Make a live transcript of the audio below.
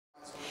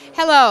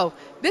Hello,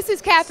 this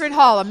is Catherine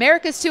Hall,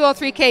 America's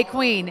 203K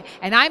Queen,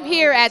 and I'm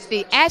here at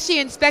the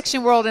ASHI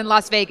Inspection World in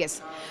Las Vegas.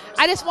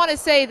 I just want to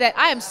say that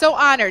I am so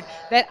honored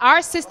that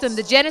our system,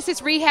 the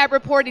Genesis Rehab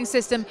Reporting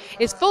System,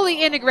 is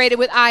fully integrated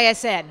with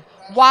ISN.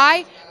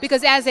 Why?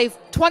 Because as a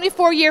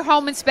 24-year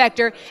home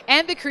inspector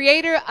and the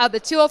creator of the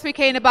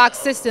 203K in a Box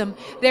system,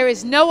 there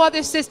is no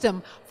other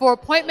system for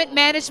appointment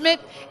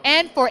management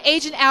and for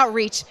agent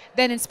outreach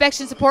than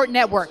Inspection Support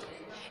Network.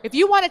 If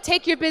you want to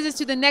take your business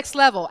to the next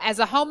level as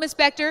a home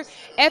inspector,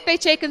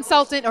 FHA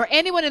consultant, or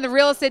anyone in the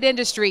real estate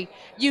industry,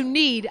 you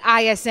need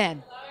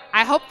ISN.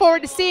 I hope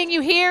forward to seeing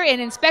you here in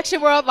Inspection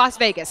World, Las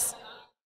Vegas.